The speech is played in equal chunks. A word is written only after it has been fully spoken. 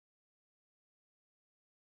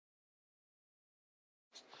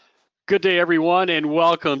Good day, everyone, and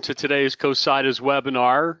welcome to today's COSIDA's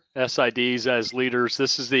webinar, SIDs as Leaders.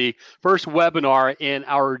 This is the first webinar in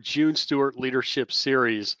our June Stewart Leadership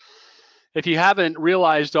Series. If you haven't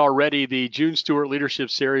realized already, the June Stewart Leadership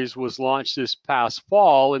Series was launched this past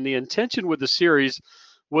fall, and the intention with the series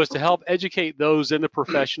was to help educate those in the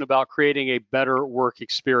profession about creating a better work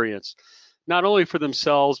experience, not only for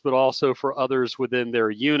themselves, but also for others within their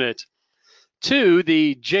unit. Two,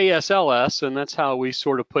 the JSLS, and that's how we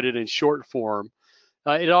sort of put it in short form.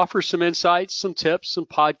 It offers some insights, some tips, some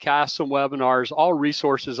podcasts, some webinars, all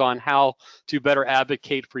resources on how to better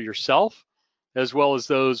advocate for yourself, as well as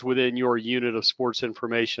those within your unit of sports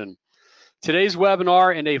information. Today's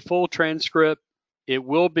webinar and a full transcript, it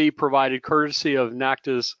will be provided courtesy of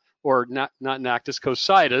NACTA's, or not NACTA's,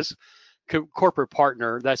 COSIDA's corporate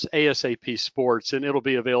partner, that's ASAP Sports, and it'll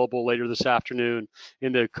be available later this afternoon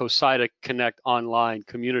in the COSIDA Connect online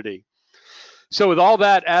community. So with all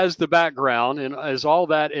that as the background and as all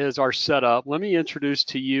that is our setup, let me introduce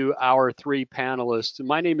to you our three panelists.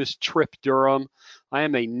 My name is Trip Durham. I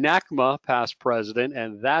am a NACMA past president,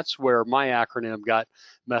 and that's where my acronym got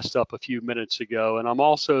messed up a few minutes ago. And I'm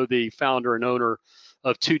also the founder and owner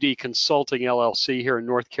of 2D Consulting LLC here in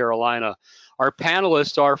North Carolina. Our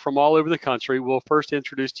panelists are from all over the country. We'll first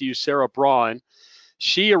introduce to you Sara Braun.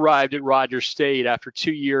 She arrived at Rogers State after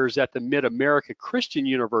 2 years at the Mid-America Christian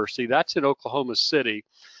University. That's in Oklahoma City.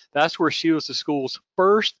 That's where she was the school's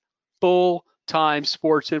first full-time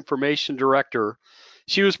sports information director.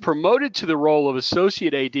 She was promoted to the role of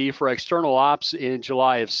Associate AD for External Ops in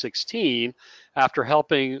July of 16 after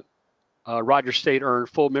helping Rogers State earn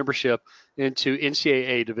full membership into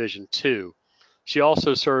NCAA Division II. She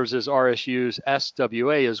also serves as RSU's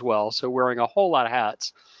SWA as well, so wearing a whole lot of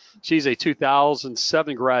hats. She's a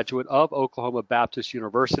 2007 graduate of Oklahoma Baptist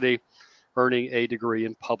University, earning a degree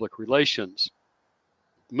in public relations.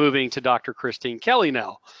 Moving to Dr. Kristene Kelly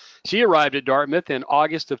now. She arrived at Dartmouth in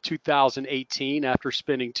August of 2018 after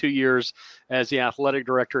spending 2 years as the athletic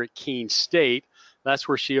director at Keene State. That's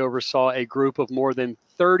where she oversaw a group of more than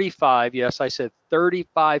 35, yes, I said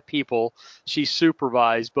 35 people she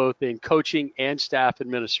supervised both in coaching and staff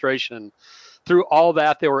administration. Through all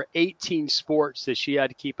that, there were 18 sports that she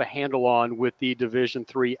had to keep a handle on with the Division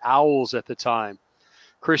III Owls at the time.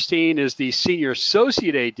 Kristene is the Senior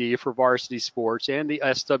Associate AD for Varsity Sports and the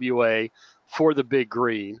SWA for the Big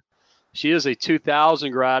Green. She is a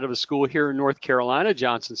 2000 grad of a school here in North Carolina,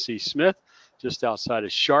 Johnson C. Smith, just outside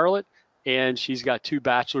of Charlotte. And she's got 2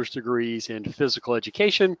 bachelor's degrees in physical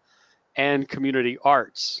education and community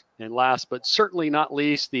arts. And last but certainly not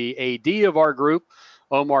least, the AD of our group,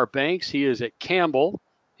 Omar Banks. He is at Campbell.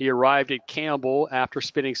 He arrived at Campbell after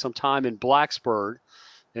spending some time in Blacksburg.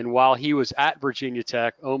 And while he was at Virginia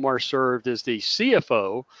Tech, Omar served as the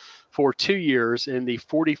CFO for 2 years in the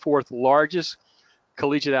 44th largest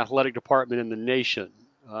collegiate athletic department in the nation.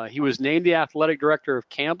 He was named the athletic director of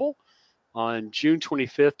Campbell on June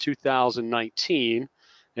 25th, 2019,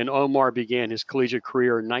 and Omar began his collegiate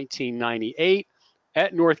career in 1998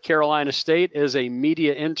 at North Carolina State as a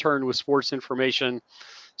media intern with sports information.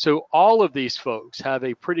 So all of these folks have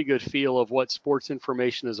a pretty good feel of what sports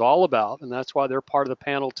information is all about, and that's why they're part of the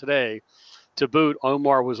panel today. To boot,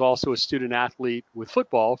 Omar was also a student athlete with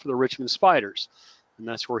football for the Richmond Spiders, and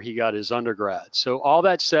that's where he got his undergrad. So all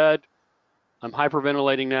that said, I'm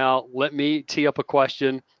hyperventilating now. Let me tee up a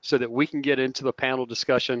question so that we can get into the panel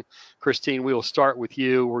discussion. Kristene, we will start with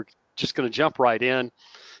you. We're just going to jump right in.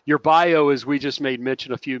 Your bio, as we just made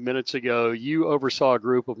mention a few minutes ago, you oversaw a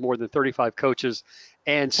group of more than 35 coaches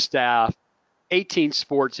and staff, 18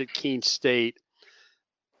 sports at Keene State.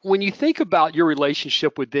 When you think about your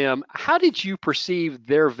relationship with them, how did you perceive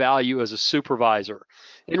their value as a supervisor?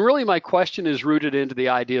 And really my question is rooted into the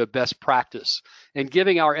idea of best practice and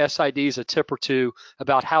giving our SIDs a tip or two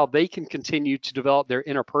about how they can continue to develop their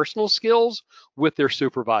interpersonal skills with their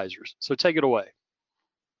supervisors. So take it away.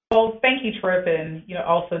 Well, thank you, Trip, and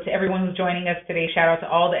also to everyone who's joining us today. Shout out to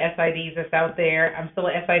all the SIDs that's out there. I'm still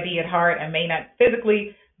an SID at heart. I may not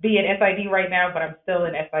physically be an SID right now, but I'm still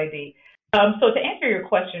an SID. So to answer your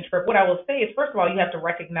question, Trip, what I will say is, first of all, you have to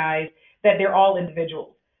recognize that they're all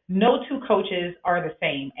individuals. No 2 coaches are the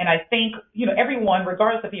same. And I think, everyone,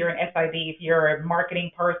 regardless if you're an SID, if you're a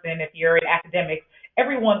marketing person, if you're in academics,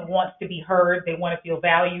 everyone wants to be heard. They want to feel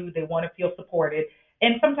valued. They want to feel supported.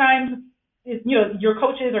 And sometimes, your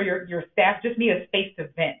coaches or your staff just need a space to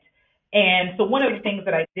vent. And so one of the things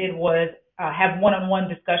that I did was have one-on-one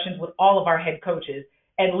discussions with all of our head coaches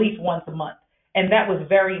at least once a month. And that was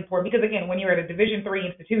very important because, again, when you're at a Division III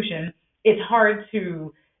institution, it's hard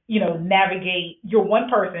to, navigate. You're one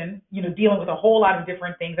person, dealing with a whole lot of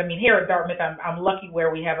different things. I mean, here at Dartmouth, I'm lucky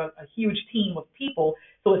where we have a huge team of people,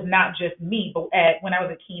 so it's not just me. But when I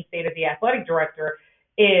was at Keene State as the athletic director,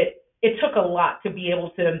 it took a lot to be able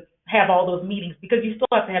to have all those meetings, because you still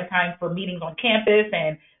have to have time for meetings on campus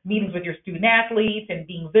and meetings with your student athletes and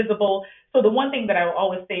being visible. So the one thing that I will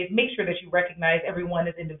always say is make sure that you recognize everyone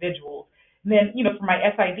as individuals. And then, for my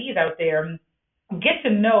SIDs out there, get to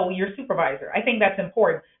know your supervisor. I think that's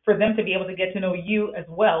important for them to be able to get to know you as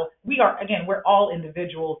well. We're all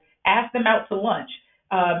individuals. Ask them out to lunch.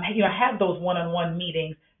 Have those one-on-one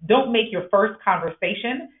meetings. Don't make your first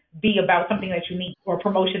conversation be about something that you need or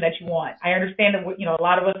promotion that you want. I understand that, a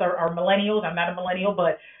lot of us are millennials. I'm not a millennial,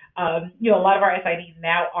 but, a lot of our SIDs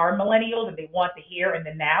now are millennials and they want the here and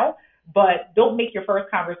the now. But don't make your first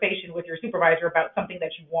conversation with your supervisor about something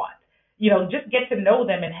that you want. Just get to know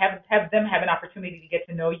them and have them have an opportunity to get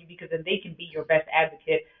to know you, because then they can be your best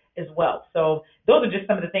advocate as well. So those are just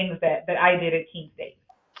some of the things that I did at Keene State.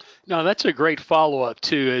 No, that's a great follow-up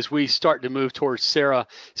too, as we start to move towards Sara.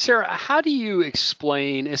 Sara, how do you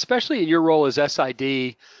explain, especially in your role as SID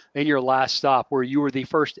in your last stop, where you were the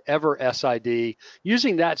first ever SID,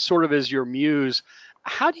 using that sort of as your muse,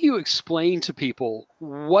 how do you explain to people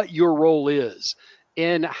what your role is?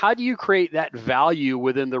 And how do you create that value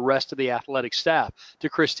within the rest of the athletic staff? To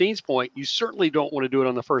Kristene's point, you certainly don't want to do it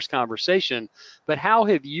on the first conversation, but how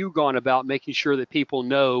have you gone about making sure that people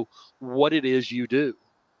know what it is you do?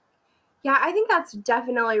 Yeah, I think that's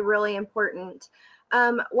definitely really important.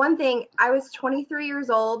 One thing, I was 23 years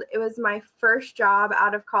old. It was my first job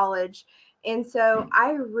out of college. And so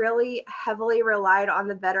I really heavily relied on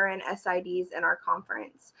the veteran SIDs in our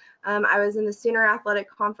conference. I was in the Sooner Athletic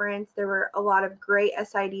Conference. There were a lot of great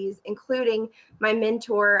SIDs, including my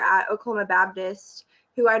mentor at Oklahoma Baptist,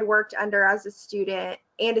 who I'd worked under as a student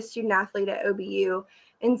and a student athlete at OBU.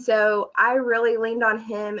 And so I really leaned on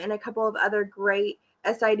him and a couple of other great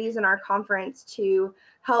SIDs in our conference to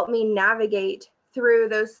help me navigate through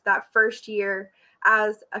that first year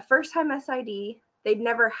as a first-time SID. They'd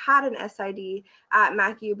never had an SID at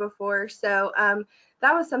MACU before, so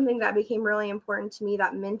that was something that became really important to me.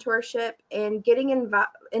 That mentorship and getting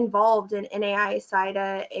involved in NAI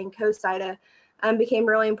SIDA and co-SIDA became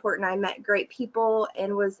really important. I met great people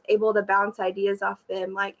and was able to bounce ideas off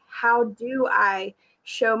them, like how do I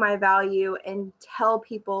show my value and tell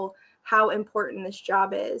people how important this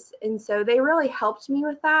job is. And so they really helped me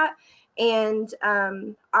with that. And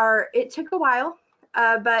it took a while,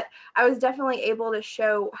 but I was definitely able to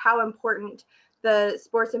show how important the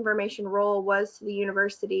sports information role was to the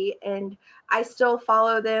university. And I still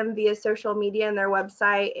follow them via social media and their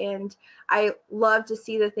website. And I love to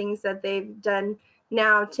see the things that they've done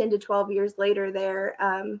now 10 to 12 years later there.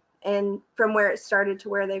 And from where it started to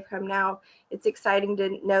where they've come now, it's exciting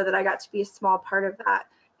to know that I got to be a small part of that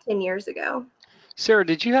 10 years ago. Sara,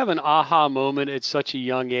 did you have an aha moment at such a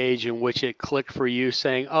young age in which it clicked for you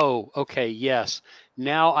saying, oh, okay, yes,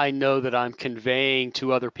 now I know that I'm conveying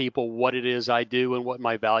to other people what it is I do and what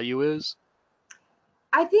my value is?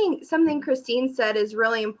 I think something Kristene said is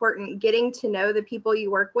really important, getting to know the people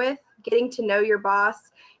you work with, getting to know your boss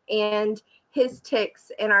and his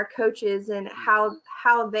ticks and our coaches and how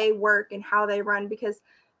they work and how they run, because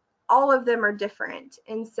all of them are different.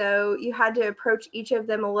 And so you had to approach each of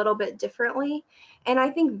them a little bit differently. And I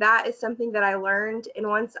think that is something that I learned. And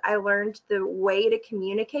once I learned the way to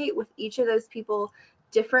communicate with each of those people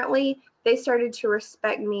differently, they started to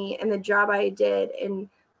respect me and the job I did and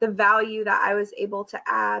the value that I was able to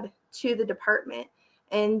add to the department.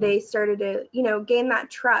 And they started to, gain that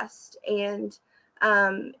trust. And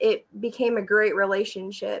it became a great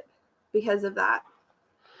relationship because of that.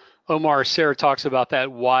 Omar, Sara talks about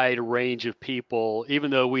that wide range of people. Even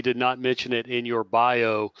though we did not mention it in your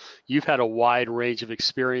bio, you've had a wide range of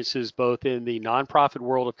experiences both in the nonprofit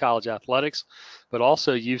world of college athletics, but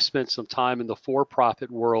also you've spent some time in the for-profit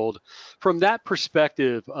world. From that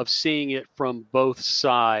perspective of seeing it from both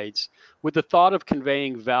sides, with the thought of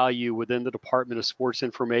conveying value within the Department of Sports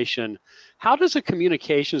Information, how does a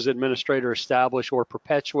communications administrator establish or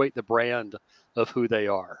perpetuate the brand of who they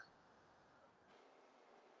are?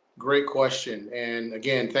 Great question. And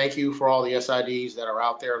again, thank you for all the SIDs that are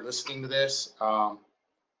out there listening to this.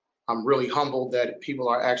 I'm really humbled that people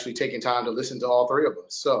are actually taking time to listen to all three of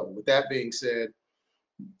us. So with that being said,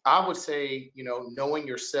 I would say, knowing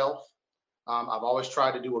yourself, I've always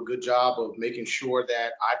tried to do a good job of making sure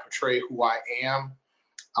that I portray who I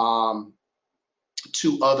am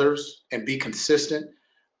to others and be consistent.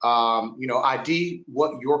 ID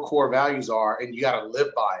what your core values are, and you got to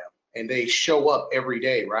live by them, and they show up every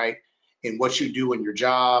day, right? In what you do in your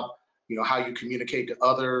job, how you communicate to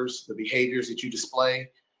others, the behaviors that you display,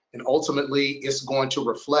 and ultimately it's going to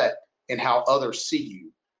reflect in how others see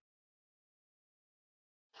you.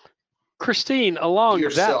 Kristene, To along that,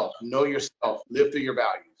 yourself, know yourself, live through your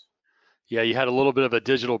values. yeah, you had a little bit of a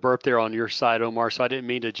digital burp there on your side, Omar, so I didn't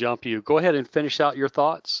mean to jump you. Go ahead and finish out your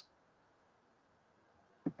thoughts.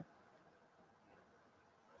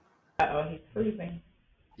 Uh-oh, he's freezing.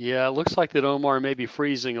 Yeah, it looks like that Omar may be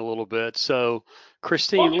freezing a little bit. So, Well,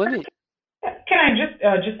 Kristene, let me, can I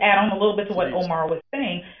just add on a little bit to what please. Omar was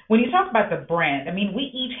saying? When you talk about the brand, I mean, we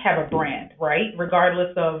each have a brand, right?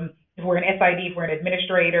 Regardless of if we're an SID, if we're an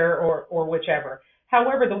administrator, or whichever.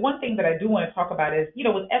 However, the one thing that I do want to talk about is,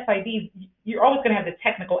 with SIDs, you're always going to have the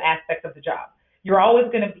technical aspect of the job. You're always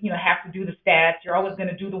going to, have to do the stats. You're always going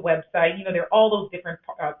to do the website. There are all those different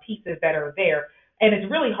pieces that are there, and it's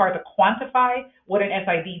really hard to quantify what an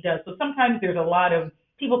SID does. So sometimes there's a lot of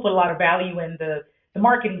people put a lot of value in the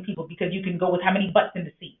marketing people because you can go with how many butts in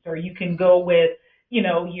the seats, or you can go with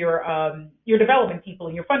your development people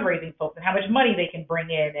and your fundraising folks and how much money they can bring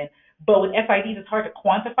in. And but with SIDs, it's hard to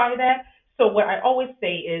quantify that. So what I always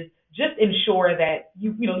say is just ensure that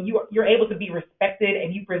you're able to be respected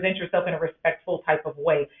and you present yourself in a respectful type of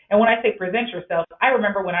way. And when I say present yourself, I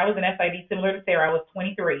remember when I was an SID, similar to Sara, I was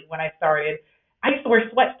 23 when I started. I used to wear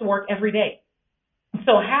sweats to work every day.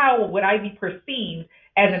 So how would I be perceived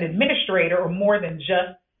as an administrator, or more than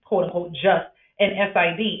just, quote unquote, just an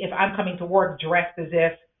SID, if I'm coming to work dressed as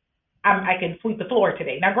if I can sweep the floor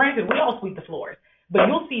today? Now, granted, we all sweep the floors, but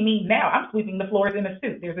you'll see me now. I'm sweeping the floors in a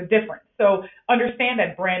suit. There's a difference. So understand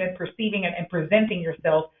that brand and perceiving and presenting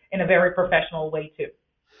yourself in a very professional way too.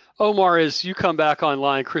 Omar, as you come back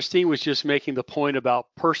online, Kristene was just making the point about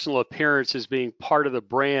personal appearance as being part of the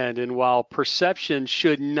brand. And while perception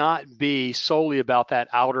should not be solely about that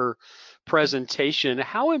outer presentation,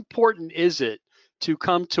 how important is it to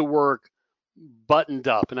come to work buttoned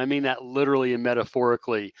up? And I mean that literally and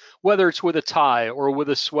metaphorically, whether it's with a tie or with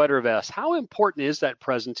a sweater vest. How important is that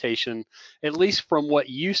presentation, at least from what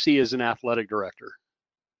you see as an athletic director?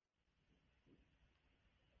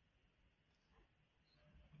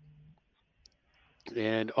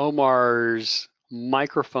 And Omar's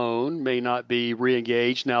microphone may not be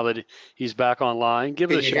re-engaged now that he's back online.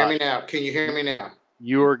 Give it a Can you hear shot. me now? Can you hear me now?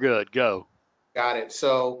 You're good. Go. Got it.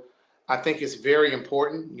 So I think it's very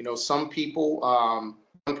important. Some people,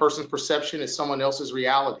 one person's perception is someone else's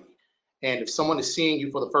reality. And if someone is seeing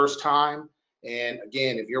you for the first time, and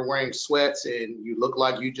again, if you're wearing sweats and you look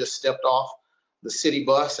like you just stepped off the city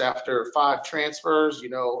bus after 5 transfers,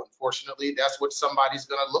 unfortunately, that's what somebody's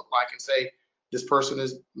going to look like and say, this person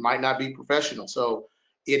might not be professional. So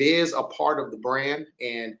it is a part of the brand,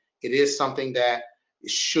 and it is something that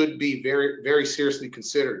should be very, very seriously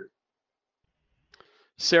considered.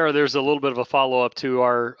 Sara, there's a little bit of a follow-up to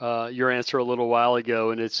your answer a little while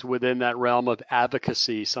ago, and it's within that realm of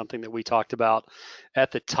advocacy, something that we talked about at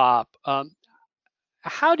the top.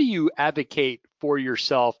 How do you advocate for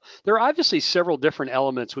yourself? There are obviously several different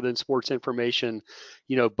elements within sports information.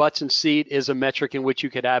 Butts and seat is a metric in which you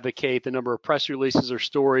could advocate. The number of press releases or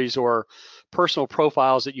stories or personal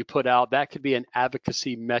profiles that you put out, that could be an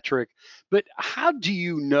advocacy metric. But how do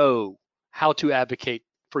you know how to advocate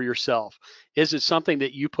for yourself? Is it something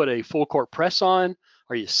that you put a full court press on?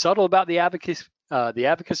 Are you subtle about the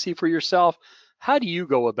advocacy for yourself? How do you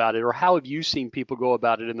go about it, or how have you seen people go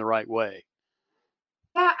about it in the right way?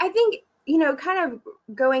 Yeah, I think, kind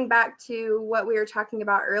of going back to what we were talking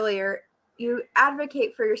about earlier, you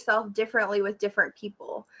advocate for yourself differently with different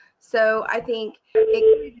people. So I think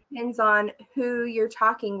it kind of depends on who you're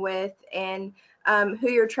talking with and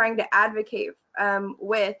who you're trying to advocate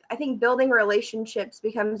with. I think building relationships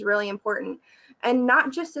becomes really important, and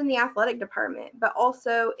not just in the athletic department, but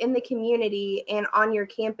also in the community and on your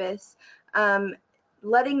campus. Um,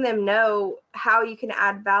 Letting them know how you can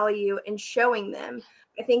add value and showing them.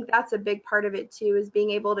 I think that's a big part of it too, is being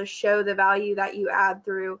able to show the value that you add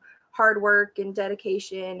through hard work and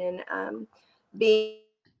dedication, and being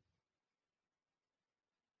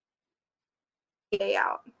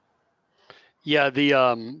out. Yeah,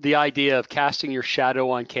 the idea of casting your shadow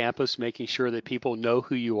on campus, making sure that people know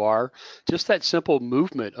who you are, just that simple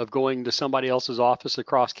movement of going to somebody else's office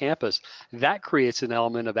across campus, that creates an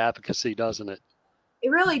element of advocacy, doesn't it? It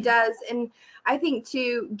really does. And I think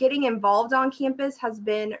too, getting involved on campus has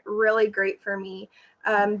been really great for me,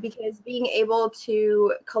 because being able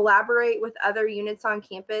to collaborate with other units on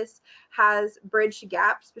campus has bridged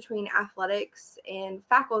gaps between athletics and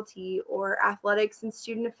faculty, or athletics and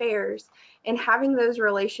student affairs. And having those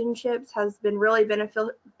relationships has been really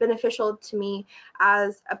beneficial to me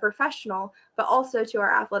as a professional, but also to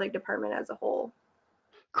our athletic department as a whole.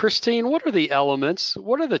 Kristene, what are the elements?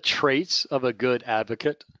 What are the traits of a good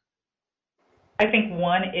advocate? I think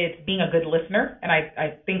one is being a good listener, and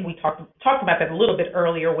I think we talked about that a little bit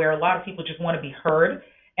earlier, where a lot of people just want to be heard,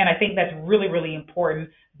 and I think that's really really important.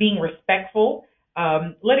 Being respectful,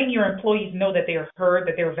 letting your employees know that they're heard,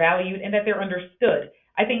 that they're valued, and that they're understood.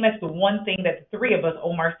 I think that's the one thing that the three of us,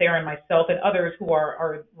 Omar, Sara, and myself, and others who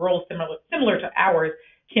are roles similar to ours,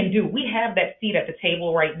 can do. We have that seat at the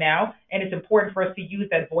table right now, and it's important for us to use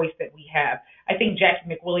that voice that we have. I think Jackie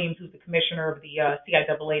McWilliams, who's the commissioner of the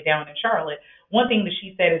CIAA down in Charlotte, one thing that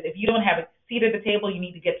she said is if you don't have a seat at the table, you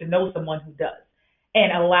need to get to know someone who does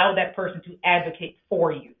and allow that person to advocate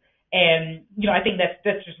for you. And, I think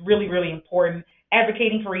that's just really, really important,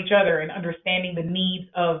 advocating for each other and understanding the needs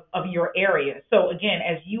of your area. So again,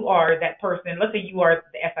 as you are that person, let's say you are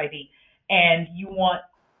the SID and you want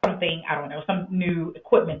something, I don't know, some new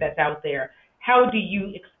equipment that's out there. How do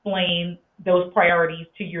you explain those priorities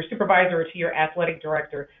to your supervisor or to your athletic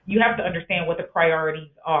director? You have to understand what the priorities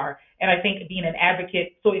are. And I think being an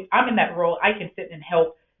advocate, so if I'm in that role, I can sit and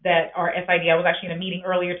help that our SID. I was actually in a meeting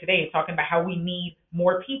earlier today talking about how we need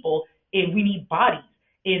more people, and we need bodies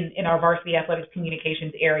in our varsity athletics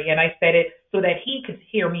communications area. And I said it so that he could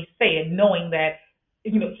hear me say it, knowing that,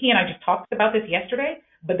 he and I just talked about this yesterday,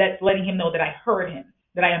 but that's letting him know that I heard him,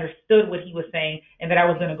 that I understood what he was saying, and that I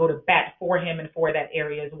was going to go to bat for him and for that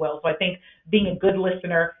area as well. So I think being a good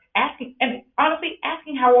listener, asking, and honestly,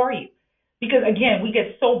 asking, how are you? Because again, we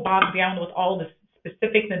get so bogged down with all the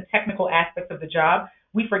specifics and technical aspects of the job,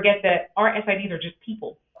 we forget that our SIDs are just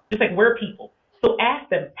people, just like we're people. So ask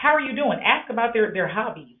them, how are you doing? Ask about their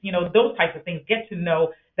hobbies, those types of things. Get to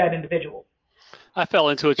know that individual. I fell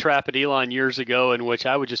into a trap at Elon years ago in which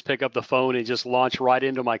I would just pick up the phone and just launch right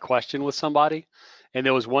into my question with somebody. And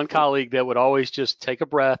there was one colleague that would always just take a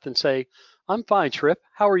breath and say, I'm fine, Trip.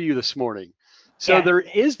 How are you this morning? So Yeah, there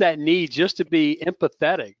is that need just to be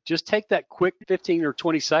empathetic. Just take that quick 15 or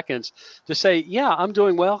 20 seconds to say, yeah, I'm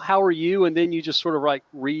doing well. How are you? And then you just sort of like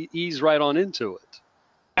ease right on into it.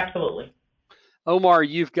 absolutely. Omar,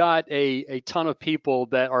 you've got a ton of people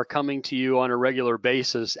that are coming to you on a regular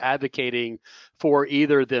basis advocating for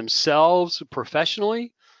either themselves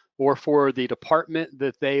professionally or for the department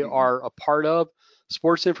that they are a part of.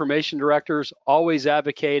 Sports information directors always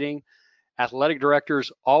advocating, athletic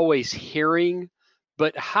directors always hearing.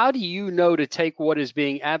 But how do you know to take what is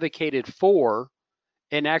being advocated for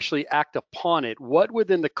and actually act upon it? What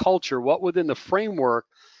within the culture, what within the framework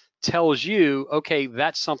tells you, okay,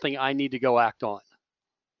 that's something I need to go act on?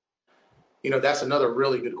 That's another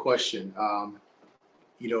really good question.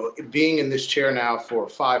 Being in this chair now for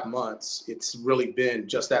 5 months, it's really been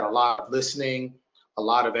just that, a lot of listening, a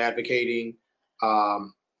lot of advocating.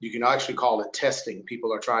 You can actually call it testing.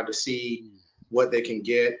 People are trying to see what they can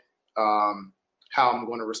get, how I'm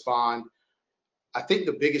going to respond. I think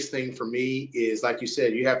the biggest thing for me is, like you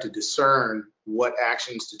said, you have to discern what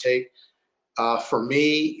actions to take. For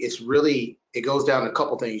me, it goes down to a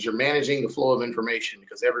couple things. You're managing the flow of information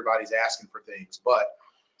because everybody's asking for things. But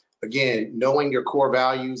again, knowing your core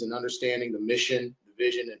values and understanding the mission, the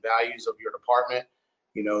vision, and values of your department,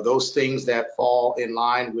 those things that fall in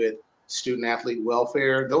line with student athlete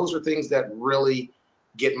welfare, those are things that really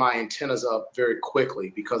get my antennas up very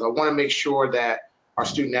quickly because I want to make sure that our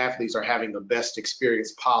student athletes are having the best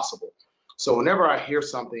experience possible. So whenever I hear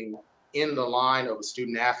something in the line of a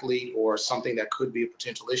student athlete or something that could be a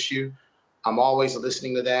potential issue, I'm always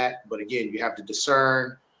listening to that. But again, you have to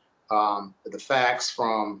discern the facts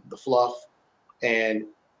from the fluff and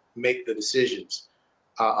make the decisions.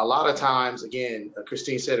 A lot of times, again,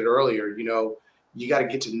 Kristene said it earlier, you got to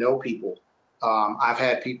get to know people. I've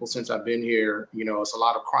had people since I've been here, it's a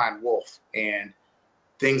lot of crying wolf and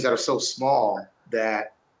things that are so small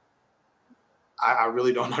that I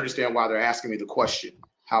really don't understand why they're asking me the question.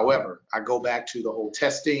 However, I go back to the whole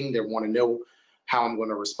testing. They want to know how I'm going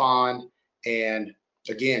to respond. And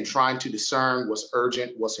again, trying to discern what's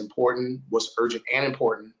urgent, what's urgent and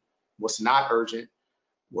important, what's not urgent,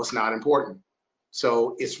 what's not important.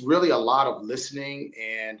 So it's really a lot of listening.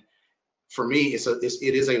 And for me,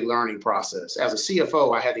 it is a learning process. As a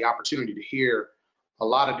CFO, I had the opportunity to hear a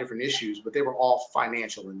lot of different issues, but they were all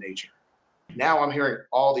financial in nature. Now I'm hearing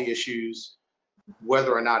all the issues,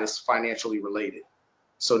 whether or not it's financially related.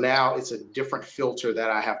 So now it's a different filter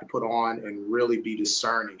that I have to put on and really be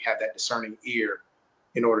discerning, have that discerning ear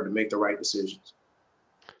in order to make the right decisions.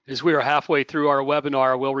 As we are halfway through our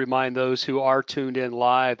webinar, we'll remind those who are tuned in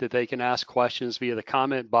live that they can ask questions via the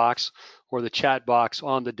comment box or the chat box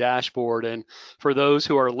on the dashboard. And for those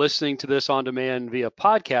who are listening to this on demand via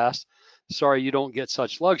podcast, sorry you don't get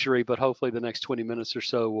such luxury, but hopefully the next 20 minutes or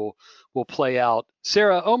so will play out.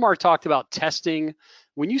 Sara, Omar talked about testing.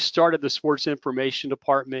 When you started the sports information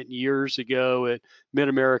department years ago at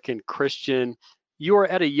Mid-American Christian, you were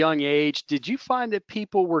at a young age. Did you find that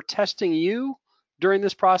people were testing you during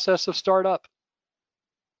this process of startup?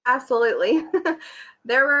 Absolutely.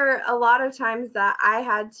 There were a lot of times that I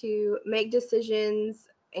had to make decisions,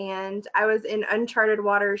 and I was in uncharted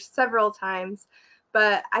waters several times.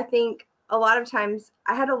 But I think a lot of times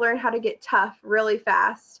I had to learn how to get tough really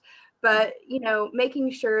fast. But,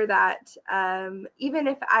 making sure that even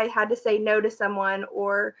if I had to say no to someone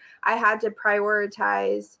or I had to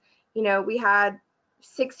prioritize, we had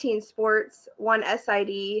 16 sports, one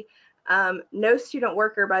SID, no student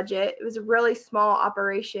worker budget. It was a really small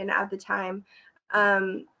operation at the time.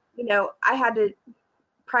 I had to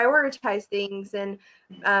prioritize things and,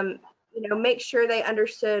 make sure they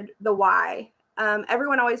understood the why.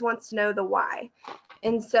 Everyone always wants to know the why.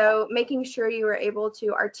 And so making sure you were able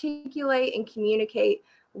to articulate and communicate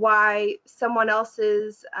why someone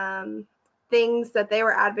else's things that they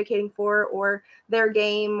were advocating for or their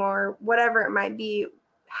game or whatever it might be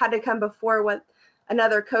had to come before what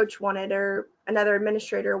another coach wanted or another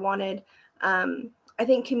administrator wanted. I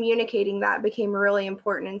think communicating that became really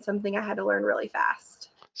important and something I had to learn really fast.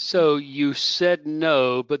 So you said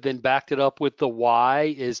no, but then backed it up with the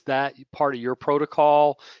why. Is that part of your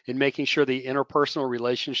protocol in making sure the interpersonal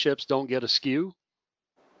relationships don't get askew?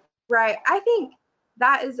 Right. I think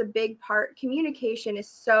that is a big part. Communication is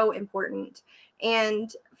so important. And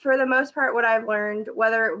for the most part, what I've learned,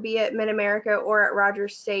 whether it be at Mid America or at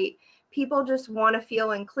Rogers State, people just want to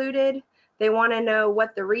feel included. They want to know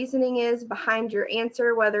what the reasoning is behind your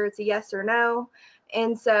answer, whether it's a yes or no,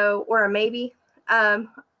 and so, or a maybe.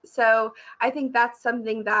 So I think that's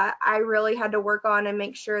something that I really had to work on and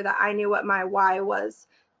make sure that I knew what my why was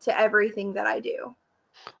to everything that I do.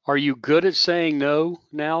 Are you good at saying no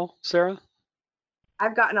now, Sara?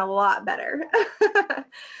 I've gotten a lot better.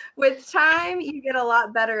 With time, you get a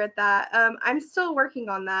lot better at that. I'm still working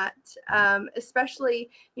on that, especially,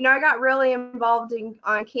 I got really involved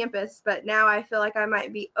on campus, but now I feel like I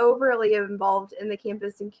might be overly involved in the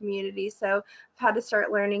campus and community. So I've had to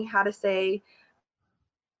start learning how to say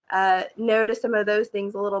no to some of those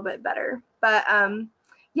things a little bit better. But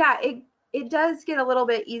yeah, it does get a little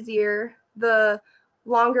bit easier the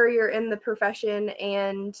longer you're in the profession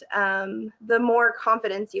and the more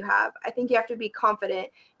confidence you have. I think you have to be confident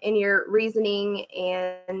in your reasoning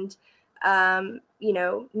and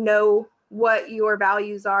know what your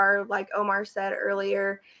values are, like Omar said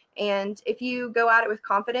earlier. And if you go at it with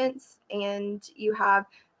confidence and you have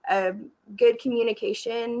a good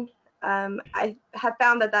communication, I have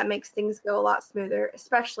found that makes things go a lot smoother,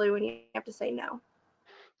 especially when you have to say no.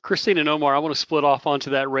 Kristene and Omar, I want to split off onto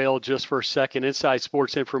that rail just for a second. Inside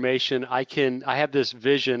sports information, I have this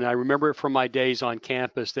vision. I remember it from my days on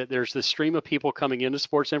campus that there's this stream of people coming into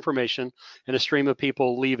sports information and a stream of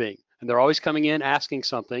people leaving. And they're always coming in asking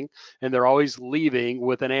something, and they're always leaving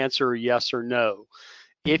with an answer, yes or no.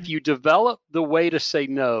 If you develop the way to say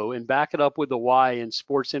no and back it up with the why in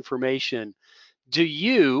sports information, do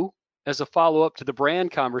you, as a follow-up to the brand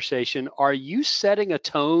conversation, are you setting a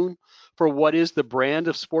tone for what is the brand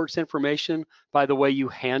of sports information by the way you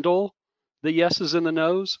handle the yeses and the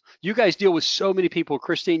nos? You guys deal with so many people.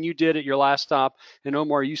 Kristene, you did at your last stop, and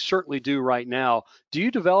Omar, you certainly do right now. Do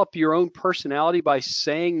you develop your own personality by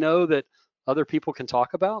saying no that other people can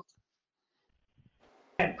talk about?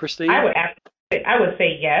 I Kristene? would I would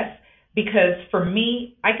say yes, because for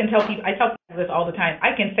me, I tell people this all the time.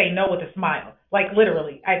 I can say no with a smile, like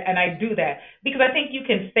literally, and I do that because I think you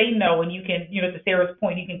can say no and you can, to Sara's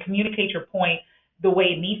point, you can communicate your point the way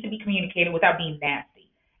it needs to be communicated without being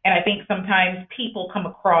nasty. And I think sometimes people come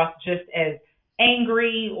across just as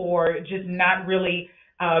angry or just not really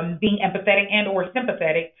being empathetic and or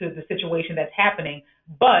sympathetic to the situation that's happening.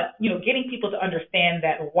 But getting people to understand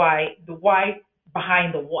that the why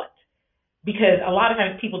behind the what, because a lot of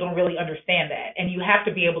times people don't really understand that, and you have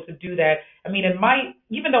to be able to do that. I mean,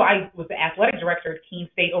 even though I was the athletic director at Keene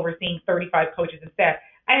State overseeing 35 coaches and staff,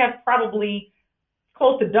 I have probably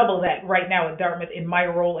close to double that right now at Dartmouth in my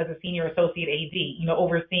role as a senior associate AD,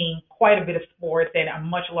 overseeing quite a bit of sports and a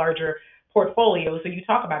much larger portfolio. So you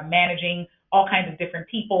talk about managing all kinds of different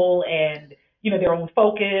people and, their own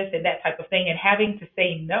focus and that type of thing, and having to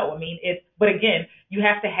say no. I mean, but again, you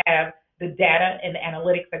have to have the data and the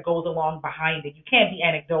analytics that goes along behind it. You can't be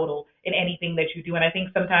anecdotal in anything that you do. And I think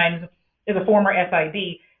sometimes as a former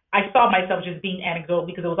SID, I saw myself just being anecdotal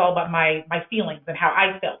because it was all about my feelings and how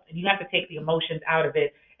I felt. And you have to take the emotions out of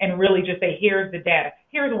it and really just say, here's the data.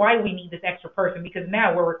 here's why we need this extra person, because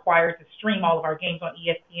now we're required to stream all of our games on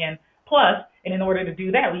ESPN Plus, and in order to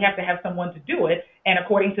do that, we have to have someone to do it. And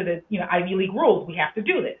according to the Ivy League rules, we have to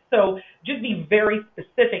do this. So just be very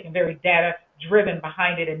specific and very data driven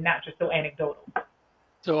behind it, and not just so anecdotal.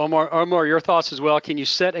 So Omar, your thoughts as well. Can you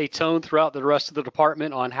set a tone throughout the rest of the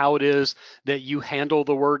department on how it is that you handle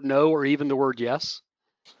the word no or even the word yes?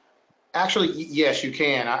 Actually, yes, you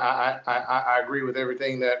can. I agree with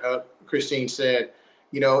everything that Kristene said.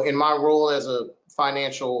 In my role as a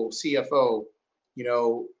financial CFO,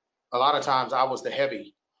 a lot of times I was the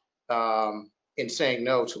heavy in saying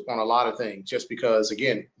no on a lot of things, just because,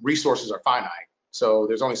 again, resources are finite. So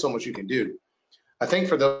there's only so much you can do. I think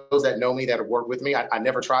for those that know me, that have worked with me, I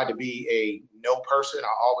never tried to be a no person.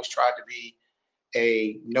 I always tried to be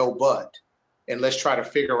a no but. And let's try to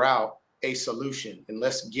figure out a solution. And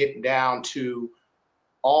let's get down to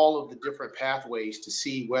all of the different pathways to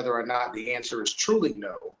see whether or not the answer is truly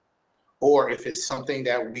no, or if it's something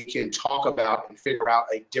that we can talk about and figure out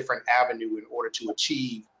a different avenue in order to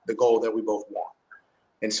achieve the goal that we both want.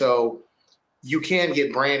 And so you can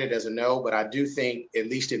get branded as a no, but I do think, at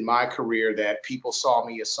least in my career, that people saw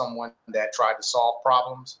me as someone that tried to solve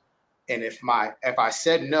problems. And if I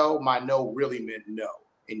said no, my no really meant no.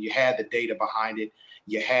 And you had the data behind it.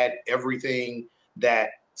 You had everything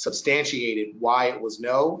that substantiated why it was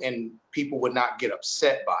no, and people would not get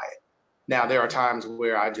upset by it. Now, there are times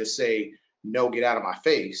where I just say, no, get out of my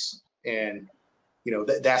face. And,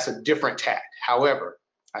 that's a different tact. However,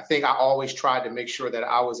 I think I always tried to make sure that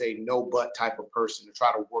I was a no but type of person to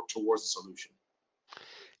try to work towards a solution.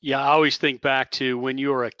 Yeah, I always think back to when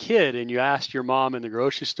you were a kid and you asked your mom in the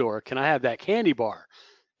grocery store, can I have that candy bar?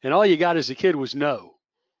 And all you got as a kid was no.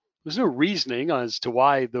 There's no reasoning as to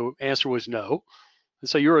why the answer was no. And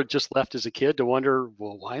so you were just left as a kid to wonder,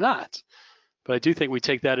 well, why not? But I do think we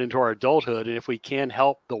take that into our adulthood. And if we can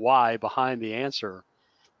help the why behind the answer,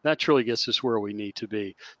 that truly gets us where we need to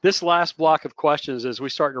be. This last block of questions, as we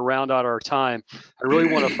start to round out our time, I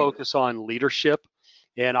really want to focus on leadership.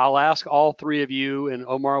 And I'll ask all three of you, and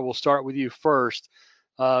Omar, we'll start with you first.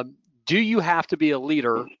 Do you have to be a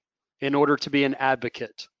leader in order to be an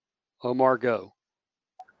advocate? Omar, go.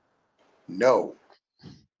 No.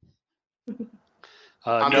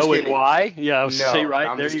 I'm just No and kidding. why? Yeah, I was say No, right.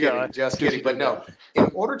 I'm There just you go. kidding. Just Just kidding. go, But go. no,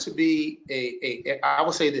 in order to be I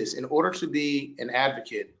will say this, in order to be an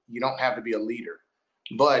advocate, you don't have to be a leader.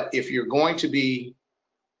 But if you're going to be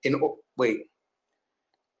wait,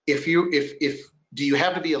 if do you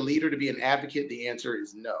have to be a leader to be an advocate? The answer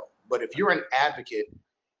is no. But if you're an advocate,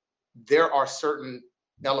 there are certain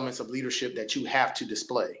elements of leadership that you have to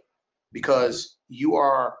display, because you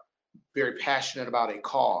are very passionate about a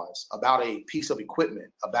cause, about a piece of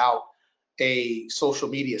equipment, about a social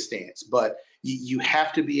media stance. But you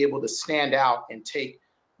have to be able to stand out and take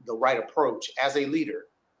the right approach as a leader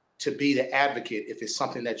to be the advocate if it's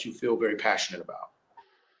something that you feel very passionate about.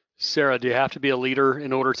 Sara, do you have to be a leader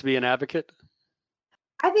in order to be an advocate?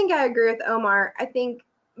 I think I agree with Omar.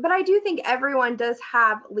 But I do think everyone does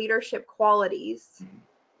have leadership qualities.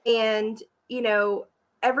 And,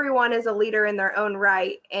 everyone is a leader in their own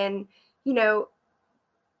right. And,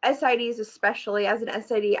 SIDs, especially as an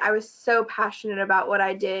SID, I was so passionate about what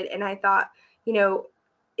I did. And I thought, you know,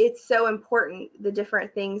 it's so important, the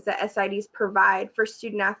different things that SIDs provide for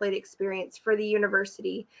student athlete experience for the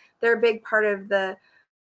university. They're a big part of the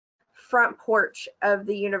front porch of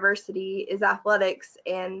the university is athletics,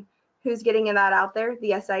 and who's getting that out there?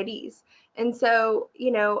 The SIDs. And so,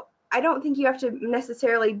 I don't think you have to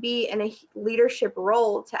necessarily be in a leadership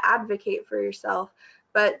role to advocate for yourself,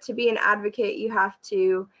 but to be an advocate, you have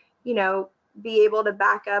to, be able to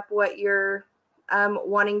back up what you're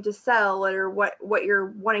wanting to sell, or what you're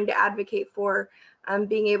wanting to advocate for.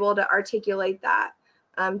 Being able to articulate that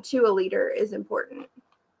to a leader is important.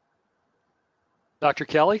 Dr.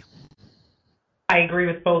 Kelly? I agree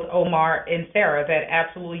with both Omar and Sara that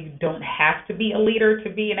absolutely you don't have to be a leader to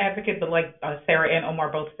be an advocate, but like Sara and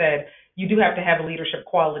Omar both said, you do have to have leadership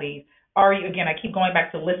qualities. Are you, again, I keep going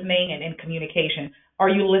back to listening and in communication. Are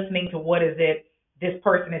you listening to what is it this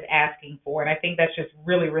person is asking for? And I think that's just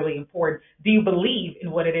really, really important. Do you believe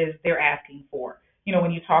in what it is they're asking for?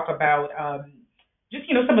 When you talk about just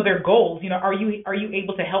some of their goals, are you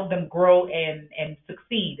able to help them grow and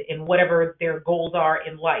succeed in whatever their goals are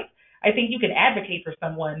in life? I think you can advocate for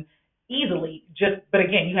someone easily, but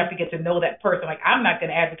again, you have to get to know that person. Like, I'm not going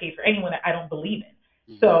to advocate for anyone that I don't believe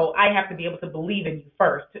in. So I have to be able to believe in you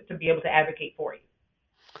first to be able to advocate for you.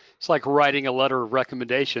 It's like writing a letter of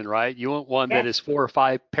recommendation, right? You want one that Yes, is 4 or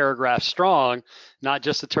 5 paragraphs strong, not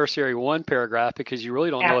just a tertiary one paragraph, because you really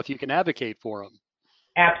don't know if you can advocate for them.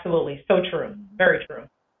 Absolutely. So true. Very true.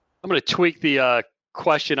 I'm going to tweak the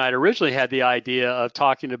question. I'd originally had the idea of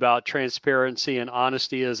talking about transparency and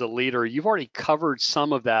honesty as a leader. You've already covered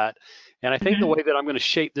some of that. And I think the Mm-hmm. way that I'm going to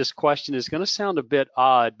shape this question is going to sound a bit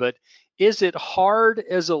odd, but is it hard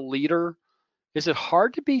as a leader? Is it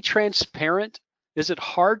hard to be transparent? Is it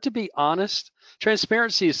hard to be honest?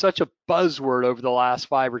 Transparency is such a buzzword over the last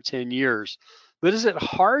 5 or 10 years, but is it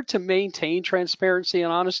hard to maintain transparency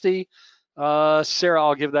and honesty? Sara,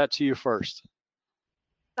 I'll give that to you first.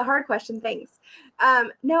 The hard question, thanks.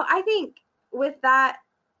 No, I think with that,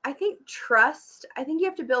 I think trust, I think you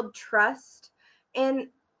have to build trust. And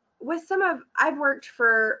with I've worked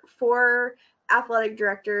for 4 athletic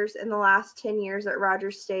directors in the last 10 years at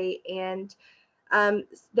Rogers State, and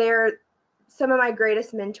they're some of my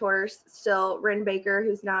greatest mentors still. Ren Baker,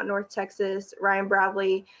 who's now at North Texas, Ryan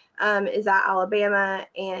Bradley is at Alabama,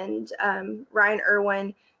 and Ryan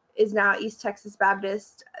Irwin is now at East Texas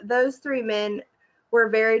Baptist. Those 3 men were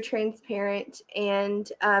very transparent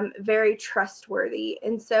and very trustworthy.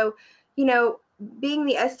 And so, being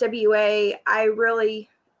the SWA, I really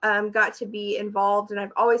got to be involved, and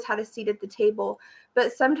I've always had a seat at the table.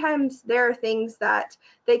 But sometimes there are things that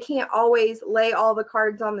they can't always lay all the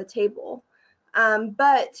cards on the table.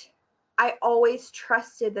 But I always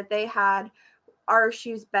trusted that they had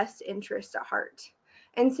RSU's best interest at heart.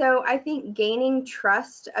 And so I think gaining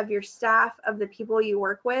trust of your staff, of the people you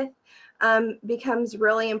work with, becomes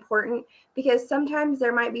really important, because sometimes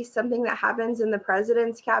there might be something that happens in the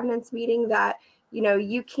president's cabinet's meeting that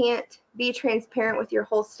you can't be transparent with your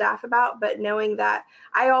whole staff about, but knowing that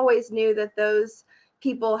I always knew that those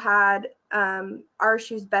people had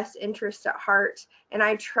RSU's best interest at heart, and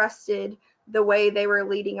I trusted the way they were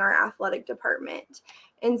leading our athletic department.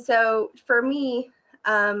 And so for me,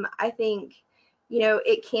 I think,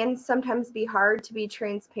 it can sometimes be hard to be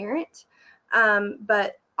transparent,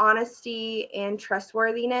 but honesty and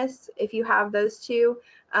trustworthiness, if you have those two,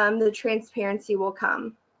 the transparency will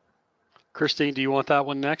come. Kristene, do you want that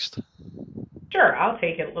one next? Sure, I'll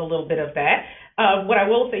take a little bit of that. What I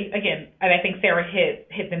will say again, and I think Sara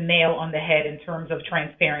hit the nail on the head in terms of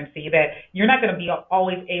transparency. That you're not going to be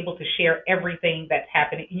always able to share everything that's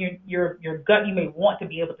happening. Your gut, you may want to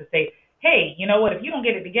be able to say, hey, you know what? If you don't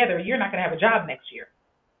get it together, you're not going to have a job next year,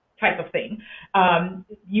 type of thing.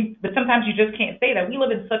 But sometimes you just can't say that. We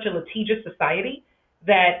live in such a litigious society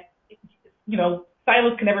that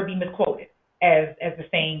silence can never be misquoted, as the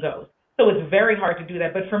saying goes. So it's very hard to do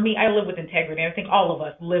that. But for me, I live with integrity. And I think all of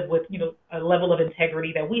us live with, a level of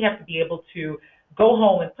integrity that we have to be able to go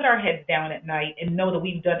home and put our heads down at night and know that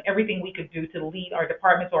we've done everything we could do to lead our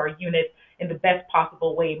departments or our units in the best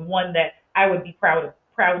possible way, and one that I would be proud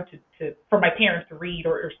to for my parents to read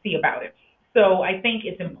or see about it. So I think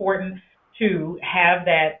it's important to have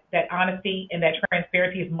that honesty and that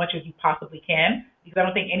transparency as much as you possibly can, because I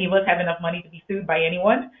don't think any of us have enough money to be sued by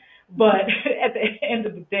anyone. But at the end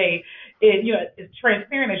of the day, as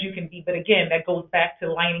transparent as you can be. But again, that goes back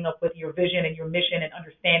to lining up with your vision and your mission and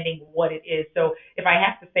understanding what it is. So if I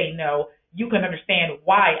have to say no, you can understand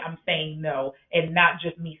why I'm saying no, and not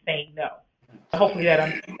just me saying no. Hopefully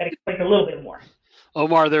that explains a little bit more.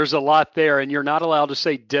 Omar, there's a lot there, and you're not allowed to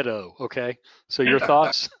say ditto, okay? So your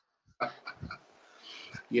thoughts? I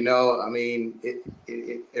mean,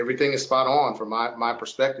 everything is spot on from my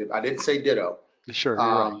perspective. I didn't say ditto. Sure,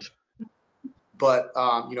 you're right. But,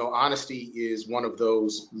 honesty is one of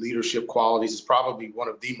those leadership qualities. It's probably one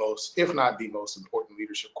of the most, if not the most important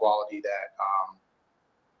leadership quality that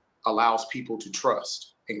allows people to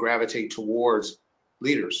trust and gravitate towards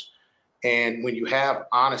leaders. And when you have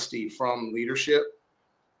honesty from leadership,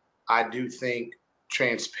 I do think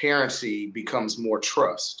transparency becomes more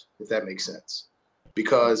trust, if that makes sense,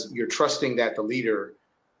 because you're trusting that the leader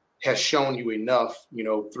has shown you enough,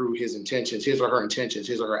 through his intentions, his or her intentions,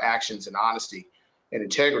 his or her actions and honesty and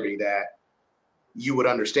integrity, that you would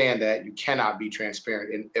understand that you cannot be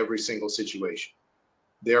transparent in every single situation.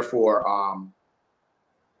 Therefore,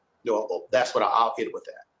 that's what I'll hit with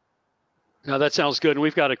that. Now that sounds good. And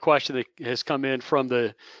we've got a question that has come in from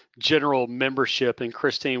the general membership, and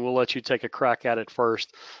Kristene, we'll let you take a crack at it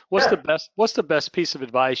first. What's the best piece of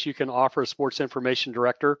advice you can offer a sports information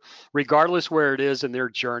director, regardless where it is in their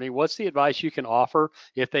journey? What's the advice you can offer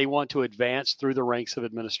if they want to advance through the ranks of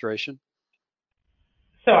administration?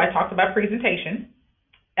 So I talked about presentation.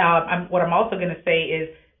 What I'm also going to say is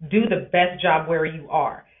do the best job where you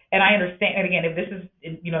are. And I understand, and again, if this is,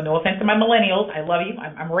 no offense to my millennials, I love you.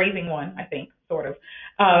 I'm raising one, I think, sort of.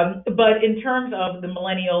 But in terms of the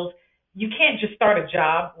millennials, you can't just start a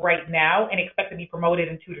job right now and expect to be promoted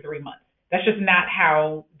in 2 to 3 months. That's just not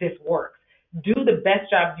how this works. Do the best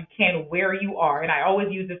job you can where you are. And I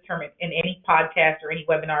always use this term in any podcast or any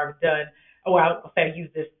webinar I've done. Oh, I'll say I use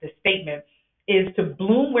this statement is to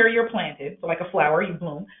bloom where you're planted. So like a flower, you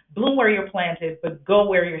bloom where you're planted, but go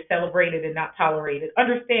where you're celebrated and not tolerated.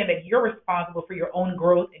 Understand that you're responsible for your own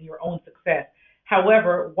growth and your own success.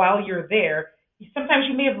 However, while you're there, sometimes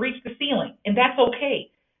you may have reached the ceiling, and that's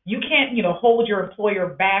okay. You can't, hold your employer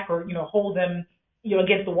back or, hold them,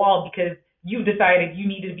 against the wall because you've decided you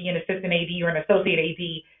need to be an assistant AD or an associate AD,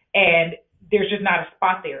 and there's just not a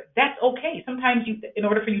spot there. That's okay. Sometimes in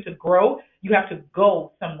order for you to grow, you have to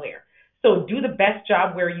go somewhere. So do the best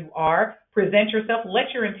job where you are. Present yourself.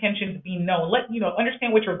 Let your intentions be known.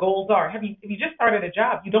 Understand what your goals are. If you just started a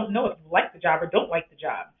job, you don't know if you like the job or don't like the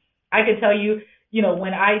job. I can tell you,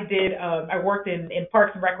 when I worked in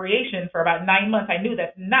Parks and Recreation for about 9 months, I knew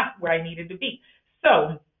that's not where I needed to be.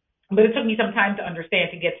 But it took me some time to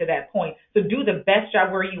understand to get to that point. So do the best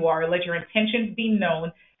job where you are. Let your intentions be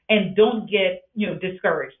known, and don't get,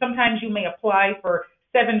 discouraged. Sometimes you may apply for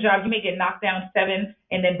 7 jobs, you may get knocked down 7,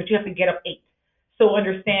 but you have to get up 8. So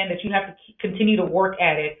understand that you have to continue to work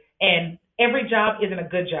at it, and every job isn't a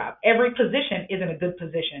good job. Every position isn't a good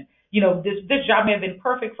position. This job may have been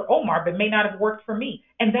perfect for Omar, but may not have worked for me,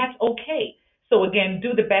 and that's okay. So again,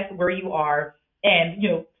 do the best where you are, and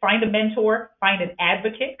find a mentor, find an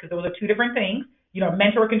advocate, because those are 2 different things. A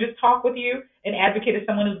mentor can just talk with you. An advocate is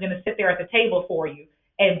someone who's going to sit there at the table for you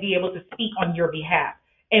and be able to speak on your behalf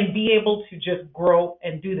and be able to just grow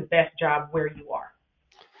and do the best job where you are.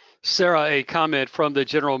 Sara, a comment from the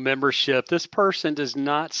general membership. This person does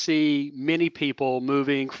not see many people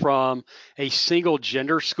moving from a single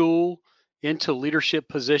gender school into leadership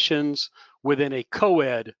positions within a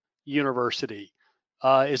co-ed university.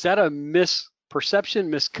 Is that a misperception,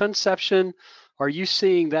 misconception? Are you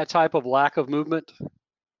seeing that type of lack of movement?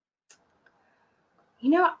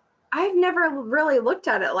 I've never really looked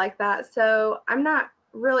at it like that, so I'm not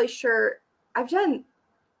really sure. I've done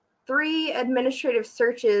 3 administrative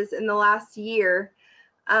searches in the last year,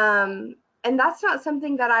 and that's not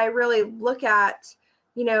something that I really look at,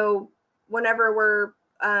 whenever we're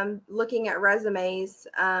looking at resumes,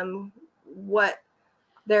 what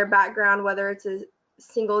their background, whether it's a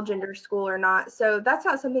single gender school or not. So that's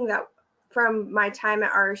not something that from my time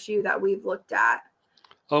at RSU that we've looked at.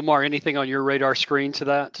 Omar, anything on your radar screen to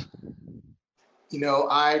that?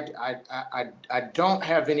 I don't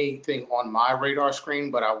have anything on my radar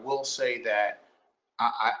screen, but I will say that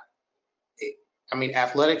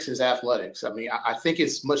athletics is athletics. I think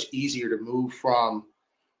it's much easier to move from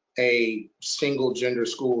a single gender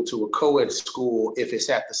school to a co-ed school if it's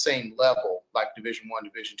at the same level, like Division I,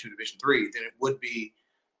 Division II, Division III, than it would be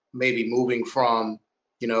maybe moving from,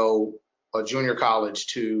 a junior college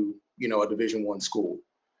to, a Division I school.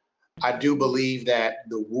 I do believe that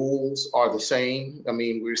the rules are the same.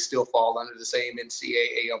 We still fall under the same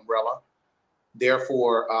NCAA umbrella.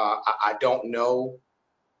 Therefore, I don't know.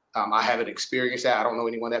 I haven't experienced that. I don't know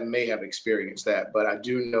anyone that may have experienced that, but I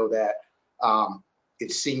do know that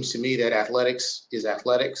it seems to me that athletics is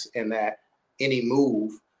athletics, and that any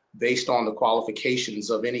move based on the qualifications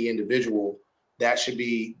of any individual, that should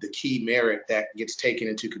be the key merit that gets taken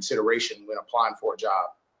into consideration when applying for a job.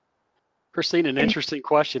 Kristene, an interesting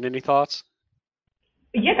question. Any thoughts?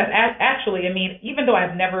 Yes, actually, even though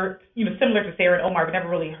I've never, similar to Sara and Omar, I've never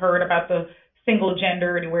really heard about the single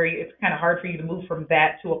gender and where it's kind of hard for you to move from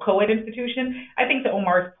that to a co-ed institution. I think to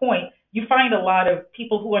Omar's point, you find a lot of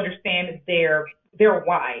people who understand their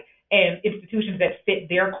why and institutions that fit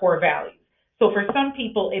their core values. So for some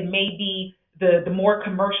people, it may be the more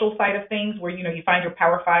commercial side of things where, you find your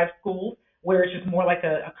Power 5 schools where it's just more like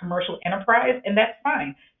a commercial enterprise, and that's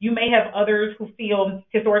fine. You may have others who feel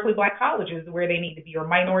historically Black colleges where they need to be, or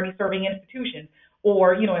minority serving institutions.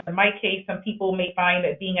 Or, in my case, some people may find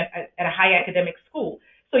that being at a high academic school.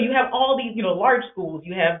 So you have all these, large schools,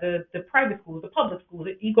 you have the private schools, the public schools,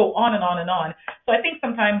 you go on and on and on. So I think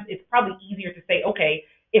sometimes it's probably easier to say, okay,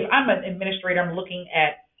 if I'm an administrator, I'm looking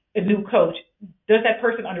at a new coach, does that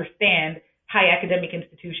person understand high academic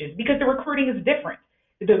institutions? Because the recruiting is different.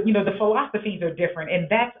 The philosophies are different, and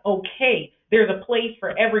that's okay. There's a place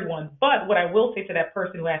for everyone. But what I will say to that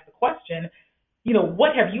person who asked the question,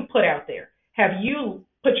 what have you put out there? Have you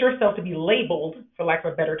put yourself to be labeled, for lack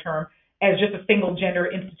of a better term, as just a single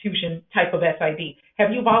gender institution type of SID?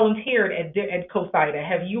 Have you volunteered at COSIDA?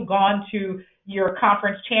 Have you gone to your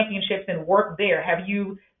conference championships and worked there? Have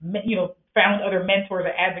you, found other mentors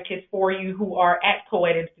or advocates for you who are at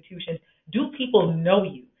co-ed institutions? Do people know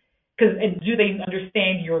you? And do they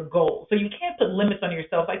understand your goals? So you can't put limits on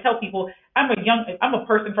yourself. I tell people, I'm a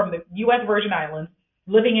person from the U.S. Virgin Islands,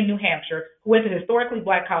 living in New Hampshire, who went to a historically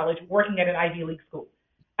black college, working at an Ivy League school.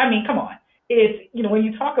 I mean, come on. It's, when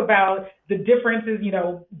you talk about the differences,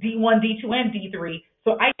 D1, D2, and D3,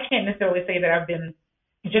 so I can't necessarily say that I've been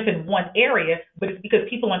just in one area, but it's because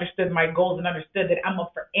people understood my goals and understood that I'm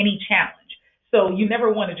up for any challenge. So you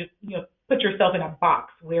never want to just, put yourself in a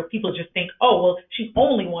box where people just think, oh, well, she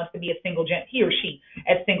only wants to be he or she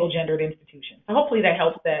at single gendered institutions. So hopefully that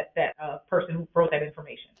helps that person who wrote that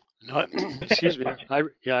information. No, excuse me.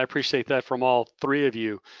 I appreciate that from all three of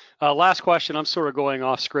you. Last question. I'm sort of going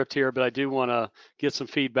off script here, but I do want to get some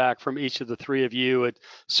feedback from each of the three of you. It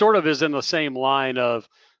sort of is in the same line of,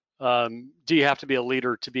 do you have to be a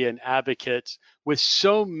leader to be an advocate with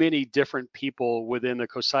so many different people within the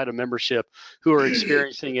COSIDA membership who are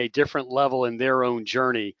experiencing a different level in their own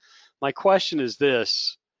journey? My question is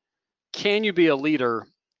this: can you be a leader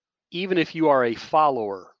even if you are a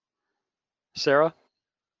follower? Sara?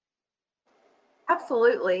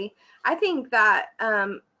 Absolutely. I think that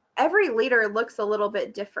every leader looks a little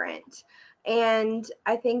bit different. And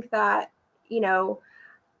I think that,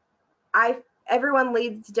 everyone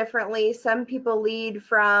leads differently. Some people lead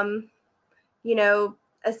from,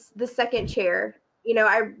 the second chair.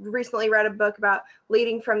 I recently read a book about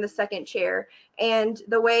leading from the second chair, and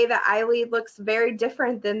the way that I lead looks very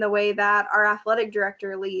different than the way that our athletic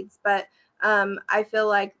director leads. But I feel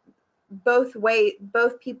like both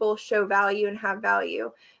people show value and have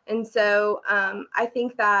value. And so I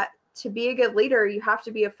think that to be a good leader, you have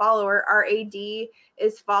to be a follower. Our AD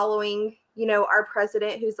is following, our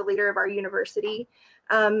president, who's the leader of our university.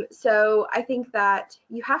 So I think that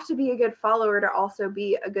you have to be a good follower to also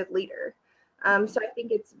be a good leader. So I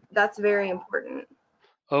think that's very important.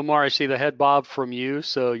 Omar, I see the head bob from you.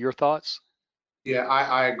 So your thoughts? Yeah,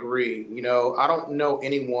 I agree. I don't know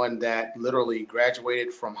anyone that literally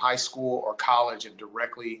graduated from high school or college and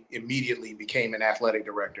directly, immediately became an athletic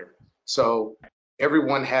director. So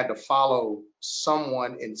everyone had to follow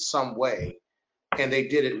someone in some way, and they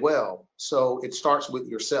did it well. So it starts with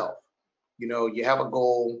yourself. You have a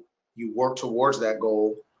goal, you work towards that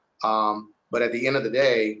goal. But at the end of the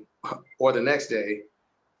day, or the next day,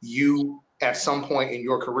 you at some point in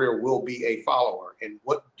your career will be a follower. And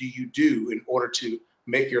what do you do in order to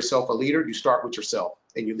make yourself a leader? You start with yourself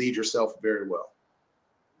and you lead yourself very well.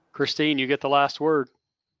 Kristene, you get the last word.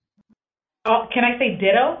 Oh, can I say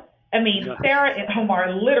ditto? I Yeah. mean, Sara and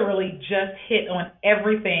Omar literally just hit on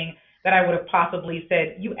everything that I would have possibly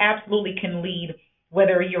said. You absolutely can lead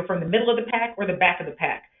whether you're from the middle of the pack or the back of the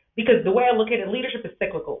pack. Because the way I look at it, leadership is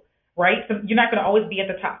cyclical, right? So you're not going to always be at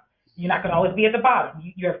the top. You're not going to always be at the bottom.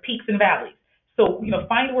 You have peaks and valleys. So,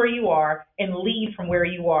 find where you are and lead from where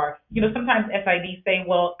you are. Sometimes SIDs say,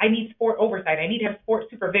 well, I need sport oversight. I need to have sport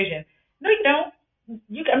supervision. No,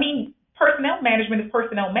 you don't. Personnel management is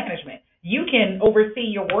personnel management. You can oversee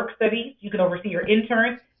your work studies. You can oversee your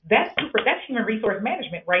interns. That's human resource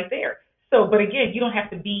management right there. So, but again, you don't have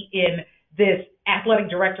to be in this athletic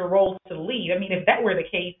director role to lead. I mean, if that were the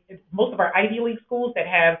case, most of our Ivy League schools that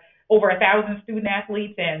have over 1,000 student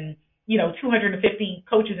athletes and 250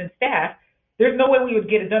 coaches and staff, there's no way we would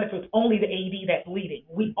get it done if it was only the AD that's leading.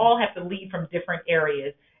 We all have to lead from different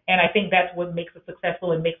areas, and I think that's what makes us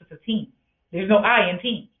successful and makes us a team. There's no I in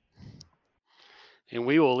team. And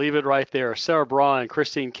we will leave it right there. Sara Braun,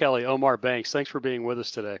 Kristene Kelly, Omar Banks, thanks for being with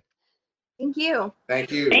us today. Thank you.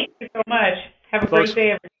 Thank you. Thank you so much. Have a Folks,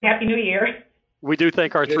 great day. Happy New Year. We do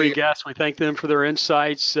thank our Good three evening. guests. We thank them for their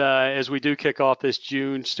insights as we do kick off this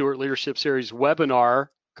June Stewart Leadership Series webinar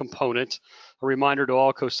component. A reminder to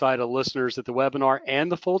all COSIDA listeners that the webinar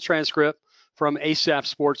and the full transcript from ASAP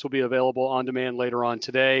Sports will be available on demand later on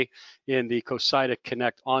today in the COSIDA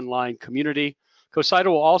Connect online community. COSIDA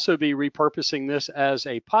will also be repurposing this as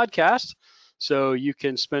a podcast, so you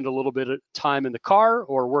can spend a little bit of time in the car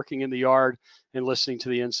or working in the yard and listening to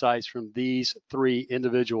the insights from these three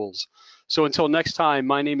individuals. So until next time,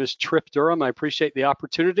 my name is Trip Durham. I appreciate the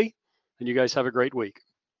opportunity, and you guys have a great week.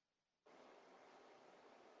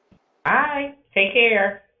 Bye. Take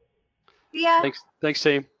care. See ya. Thanks,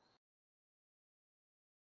 team.